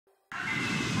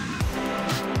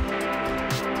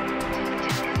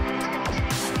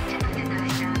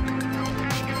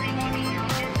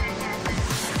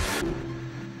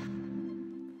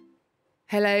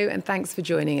Hello, and thanks for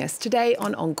joining us. Today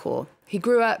on Encore, he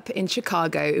grew up in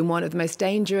Chicago in one of the most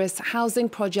dangerous housing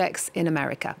projects in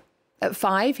America. At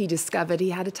 5, he discovered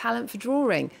he had a talent for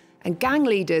drawing, and gang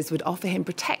leaders would offer him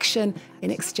protection in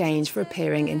exchange for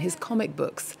appearing in his comic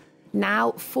books.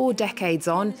 Now, 4 decades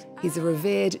on, he's a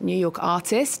revered New York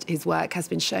artist. His work has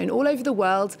been shown all over the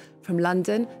world, from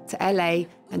London to LA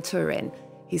and Turin.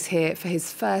 He's here for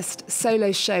his first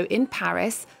solo show in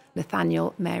Paris,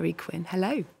 Nathaniel Mary Quinn.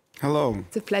 Hello. Hello.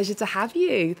 It's a pleasure to have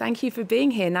you. Thank you for being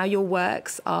here. Now, your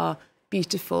works are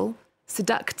beautiful,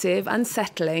 seductive,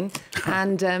 unsettling,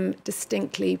 and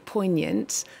distinctly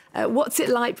poignant. What's it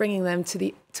like bringing them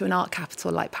to an art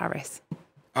capital like Paris?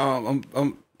 I'm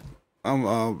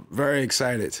very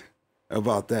excited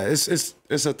about that.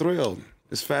 It's a thrill.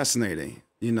 It's fascinating,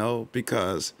 you know,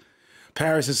 because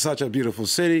Paris is such a beautiful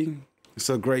city. It's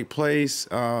a great place.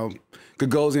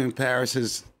 Gagosian Paris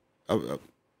is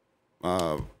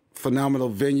a phenomenal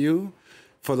venue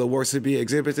for the works to be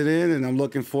exhibited in, and I'm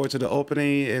looking forward to the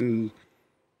opening, and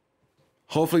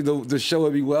hopefully the show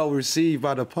will be well received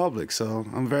by the public, so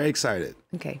I'm very excited.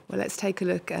 Okay, well, let's take a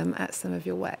look at some of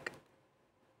your work.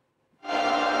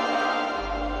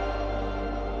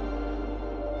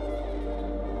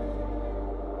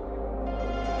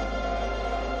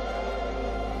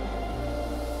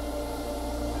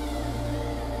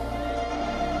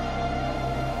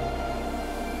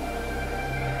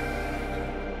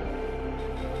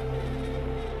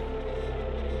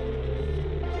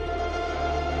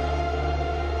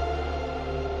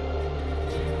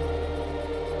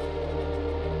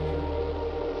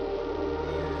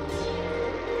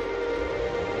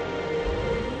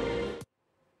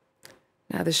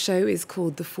 Now, the show is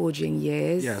called The Forging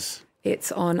Years. Yes.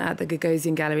 It's on at the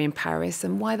Gagosian Gallery in Paris.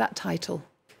 And why that title?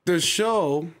 The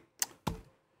show,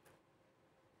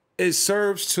 it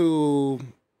serves to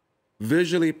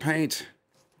visually paint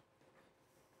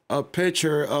a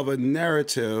picture of a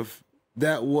narrative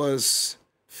that was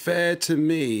fed to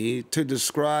me to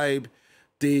describe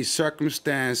the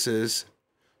circumstances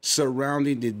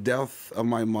surrounding the death of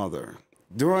my mother.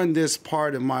 During this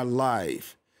part of my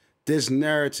life, this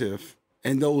narrative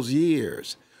and those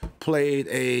years played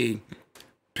a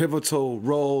pivotal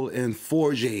role in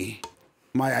forging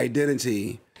my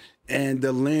identity and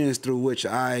the lens through which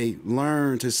I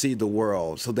learned to see the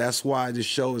world. So that's why the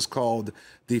show is called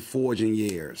The Forging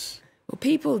Years. Well,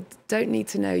 people don't need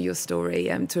to know your story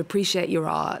to appreciate your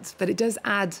art, but it does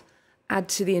add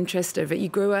to the interest of it. You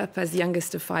grew up as the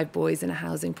youngest of 5 boys in a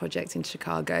housing project in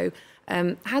Chicago.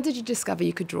 How did you discover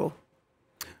you could draw?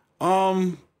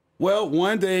 Well,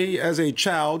 one day as a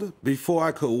child, before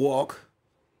I could walk,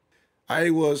 I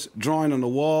was drawing on the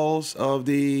walls of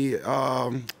the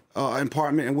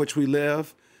apartment in which we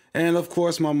live. And of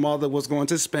course, my mother was going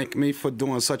to spank me for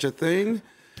doing such a thing.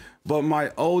 But my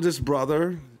oldest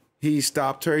brother, he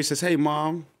stopped her. He says, "Hey,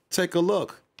 Mom, take a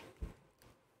look.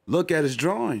 Look at his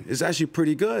drawing. It's actually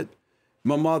pretty good."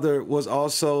 My mother was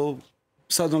also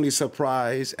suddenly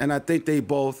surprised. And I think they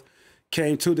both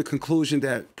came to the conclusion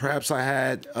that perhaps I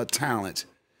had a talent.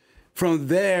 From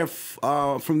there,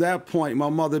 from that point, my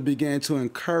mother began to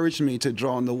encourage me to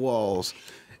draw on the walls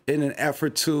in an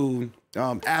effort to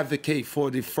advocate for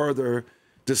the further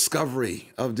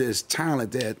discovery of this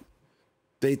talent that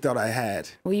they thought I had.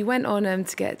 Well, you went on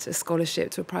to get a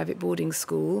scholarship to a private boarding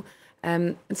school.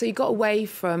 And so you got away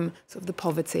from sort of the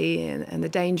poverty and the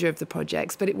danger of the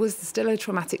projects, but it was still a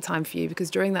traumatic time for you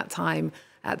because during that time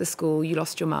at the school, you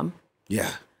lost your mum.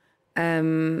 Yeah.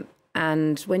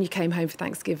 And when you came home for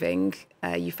Thanksgiving,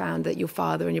 you found that your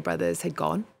father and your brothers had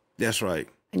gone. That's right.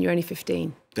 And you're only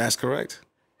 15. That's correct.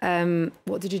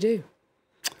 What did you do?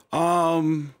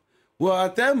 Well,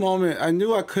 at that moment, I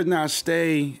knew I could not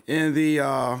stay in the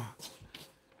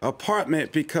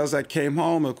apartment because I came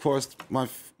home. Of course,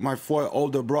 my 4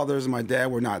 older brothers and my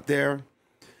dad were not there.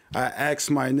 I asked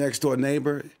my next door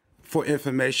neighbor for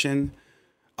information,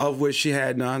 of which she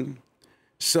had none.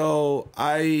 So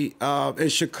in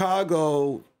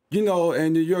Chicago, you know,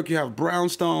 in New York, you have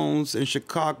brownstones. In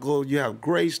Chicago, you have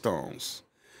gray stones.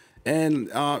 And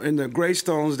in the gray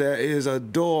stones, there is a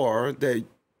door that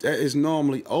is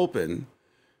normally open,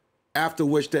 after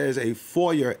which there is a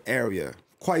foyer area,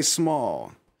 quite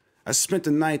small. I spent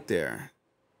the night there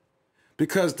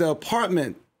because the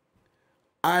apartment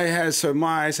I had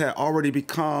surmised had already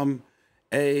become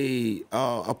a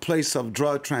place of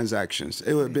drug transactions.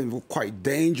 It would have been quite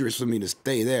dangerous for me to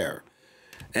stay there.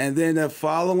 And then the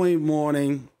following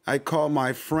morning, I called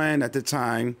my friend at the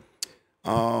time,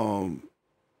 and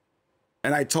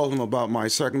I told him about my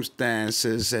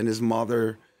circumstances, and his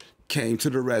mother came to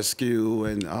the rescue,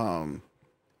 and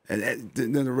And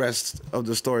then the rest of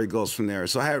the story goes from there.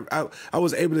 So I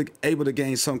was able to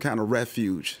gain some kind of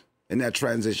refuge in that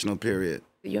transitional period.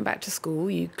 You went back to school,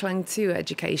 you clung to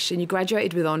education, you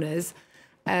graduated with honours,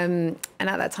 and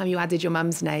at that time you added your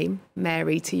mum's name,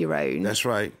 Mary, to your own. That's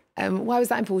right. Why was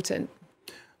that important?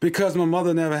 Because my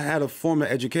mother never had a formal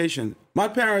education. My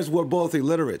parents were both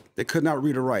illiterate. They could not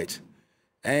read or write.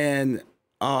 And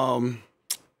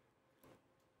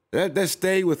that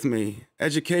stayed with me.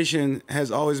 Education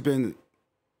has always been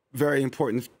very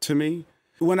important to me.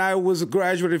 When I was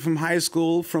graduated from high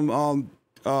school from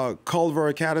Culver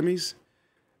Academies,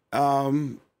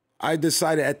 I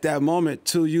decided at that moment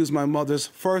to use my mother's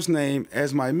first name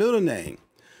as my middle name.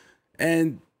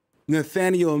 And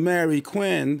Nathaniel Mary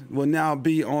Quinn will now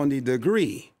be on the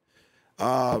degree.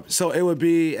 So it would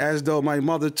be as though my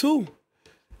mother, too,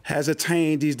 has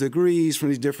attained these degrees from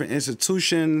these different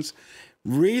institutions.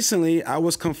 Recently, I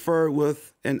was conferred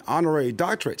with an honorary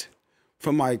doctorate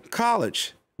from my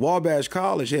college, Wabash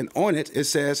College, and on it, it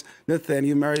says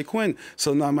Nathaniel Mary Quinn.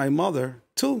 So now my mother,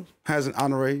 too, has an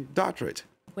honorary doctorate.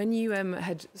 When you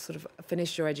had sort of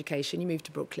finished your education, you moved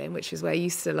to Brooklyn, which is where you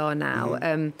still are now,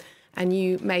 and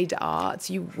you made art.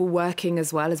 You were working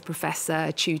as well as a professor,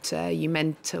 a tutor. You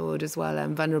mentored as well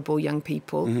vulnerable young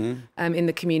people in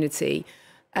the community.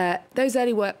 Those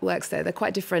early works, though, they're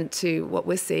quite different to what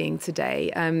we're seeing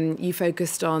today. You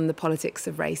focused on the politics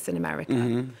of race in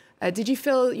America. Did you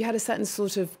feel you had a certain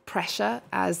sort of pressure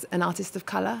as an artist of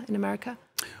color in America?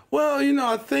 Well, you know,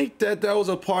 I think that there was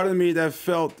a part of me that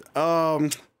felt,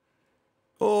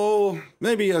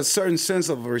 maybe a certain sense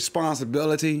of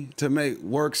responsibility to make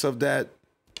works of that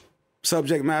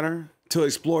subject matter, to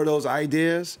explore those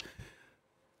ideas.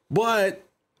 But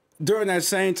during that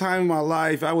same time in my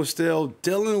life, I was still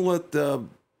dealing with the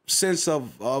sense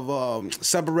of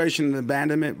separation and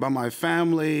abandonment by my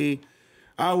family.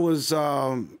 I was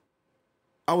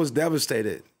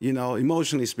devastated, you know,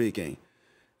 emotionally speaking.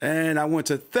 And I went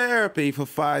to therapy for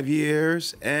 5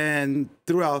 years. And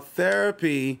throughout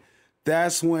therapy,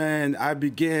 that's when I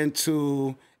began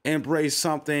to embrace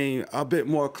something a bit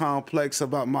more complex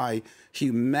about my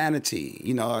humanity.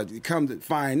 You know, I come to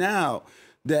find out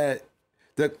that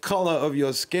the color of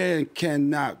your skin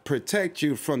cannot protect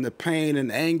you from the pain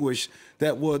and anguish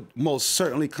that would most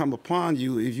certainly come upon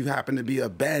you if you happen to be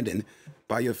abandoned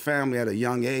by your family at a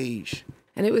young age.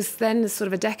 And it was then sort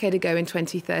of a decade ago in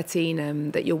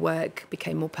 2013 that your work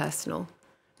became more personal.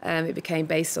 It became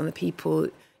based on the people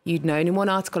you'd known. In one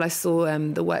article I saw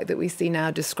the work that we see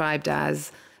now described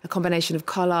as a combination of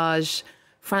collage,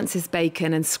 Francis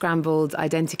Bacon and scrambled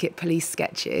identikit police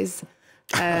sketches.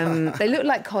 They look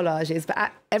like collages,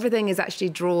 but everything is actually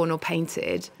drawn or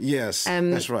painted. Yes,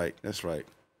 that's right, that's right.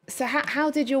 So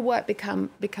how did your work become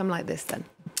like this then?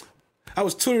 I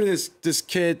was tutoring this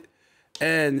kid,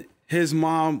 and his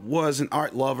mom was an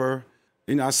art lover.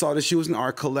 You know, I saw that she was an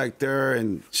art collector,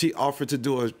 and she offered to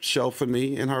do a show for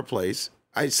me in her place.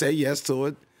 I say yes to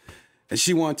it, and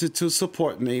she wanted to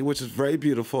support me, which is very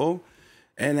beautiful.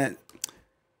 And then,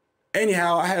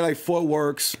 anyhow, I had like 4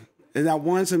 works, and I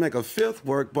wanted to make a 5th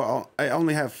work, but I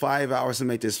only had 5 hours to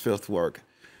make this 5th work.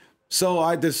 So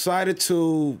I decided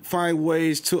to find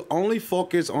ways to only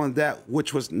focus on that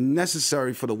which was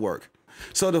necessary for the work.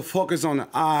 So to focus on the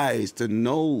eyes, the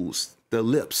nose, the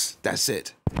lips, that's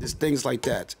it. Just things like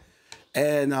that.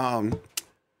 And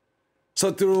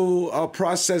so through a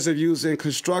process of using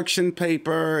construction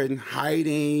paper and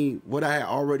hiding what I had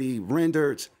already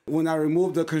rendered, when I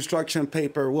removed the construction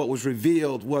paper, what was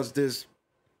revealed was this,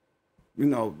 you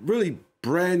know, really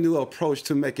brand new approach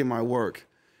to making my work,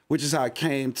 which is how I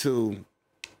came to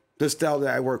the style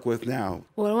that I work with now.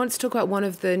 Well, I want to talk about one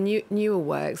of the newer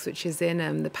works, which is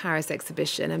in the Paris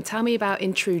exhibition. Tell me about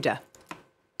Intruder.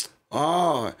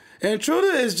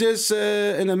 Intruder is just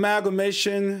an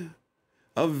amalgamation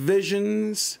of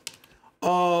visions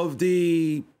of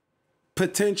the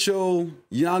potential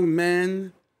young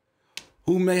men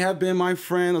who may have been my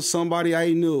friend or somebody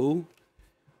I knew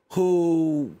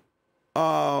who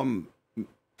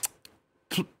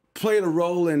played a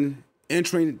role in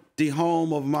entering the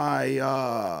home of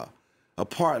my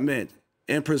apartment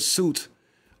in pursuit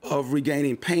of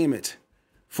regaining payment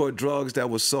for drugs that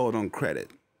were sold on credit.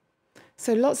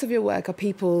 So lots of your work are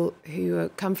people who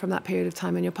come from that period of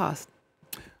time in your past?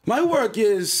 My work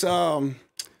is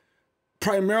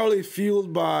primarily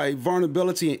fueled by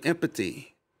vulnerability and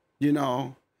empathy, you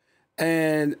know,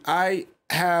 and I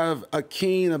have a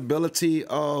keen ability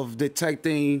of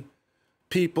detecting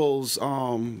people's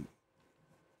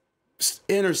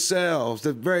inner selves,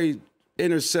 the very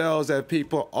inner selves that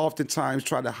people oftentimes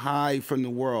try to hide from the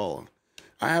world.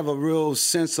 I have a real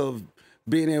sense of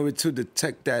being able to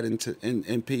detect that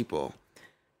in people.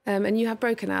 And you have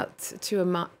broken out to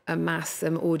a mass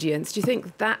audience. Do you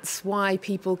think that's why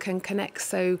people can connect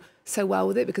so well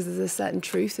with it, because there's a certain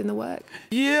truth in the work?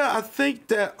 Yeah, I think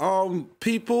that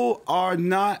people are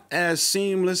not as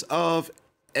seamless of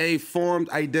a formed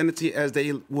identity as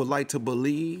they would like to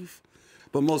believe,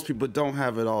 but most people don't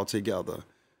have it all together.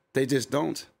 They just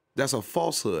don't. That's a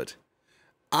falsehood.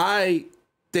 I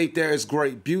think there is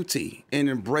great beauty in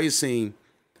embracing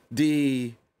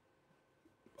the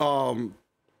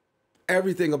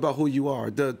everything about who you are.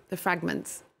 The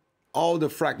fragments. All the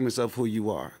fragments of who you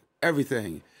are.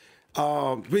 Everything.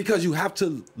 Because you have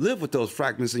to live with those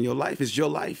fragments in your life. It's your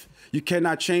life. You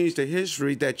cannot change the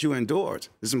history that you endured.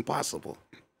 It's impossible.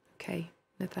 Okay.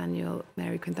 Nathaniel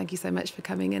Mary Quinn, thank you so much for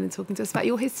coming in and talking to us about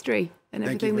your history and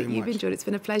everything that you've enjoyed. It's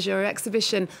been a pleasure. Our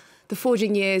exhibition, The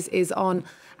Forging Years, is on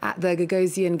at the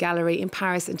Gagosian Gallery in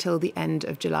Paris until the end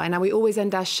of July. Now, we always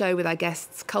end our show with our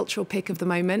guests' cultural pick of the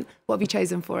moment. What have you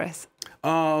chosen for us?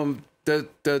 The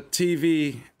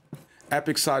TV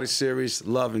episodic series,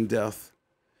 Love and Death.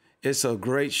 It's a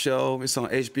great show. It's on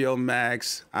HBO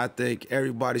Max. I think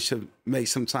everybody should make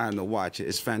some time to watch it.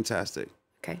 It's fantastic.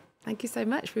 Okay. Thank you so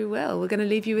much. We will. We're going to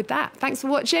leave you with that. Thanks for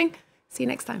watching. See you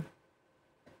next time.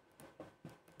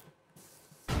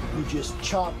 You just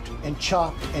chopped and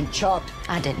chopped and chopped.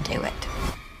 I didn't do it.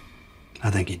 I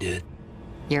think you did.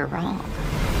 You're wrong.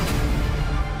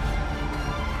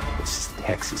 This is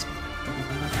Texas.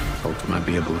 Folks might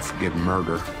be able to forgive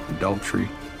murder, adultery,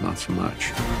 not so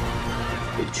much.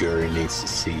 The jury needs to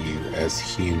see you as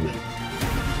human.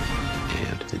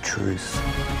 And the truth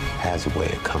has a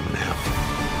way of coming out.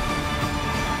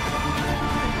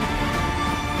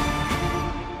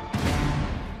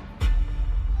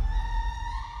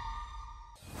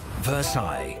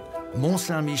 Versailles, Mont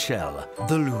Saint-Michel,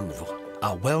 the Louvre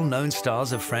are well-known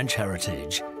stars of French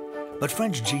heritage. But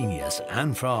French genius,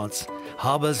 and France,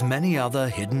 harbors many other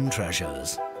hidden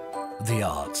treasures. The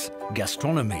arts,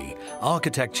 gastronomy,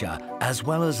 architecture, as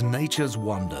well as nature's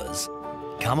wonders.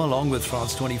 Come along with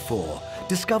France 24,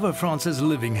 discover France's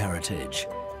living heritage.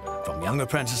 From young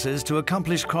apprentices to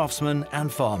accomplished craftsmen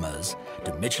and farmers,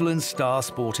 to Michelin star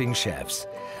sporting chefs,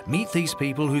 meet these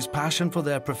people whose passion for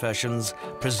their professions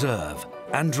preserve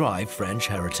and drive French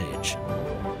heritage.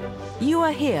 You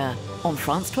are here on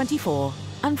France 24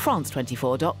 and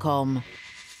France24.com.